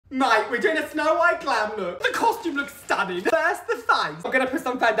Mate, we're doing a Snow White glam look. The costume looks stunning. First, the face. I'm gonna put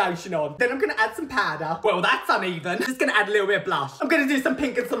some foundation on. Then I'm gonna add some powder. Well, that's uneven. Just gonna add a little bit of blush. I'm gonna do some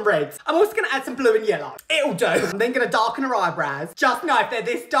pink and some reds. I'm also gonna add some blue and yellow. It'll do. I'm then gonna darken her eyebrows. Just know if they're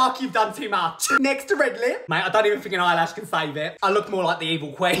this dark, you've done too much. Next to red lip. Mate, I don't even think an eyelash can save it. I look more like the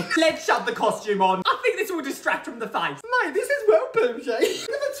evil queen. Let's shove the costume on. I think this will distract from the face. Mate, this is well bougie.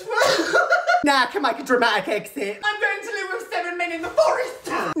 Now I can make a dramatic exit. I'm going to live with 7 men in the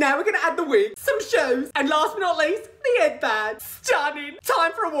forest. Now we're gonna add the wig, some shoes, and last but not least, the headband. Stunning.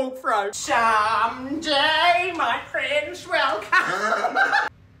 Time for a walk through. Someday, my friends, welcome.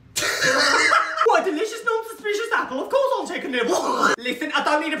 What a delicious, non-suspicious apple. Of course I'll take a nibble. Listen, I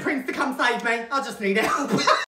don't need a prince to come save me. I just need help.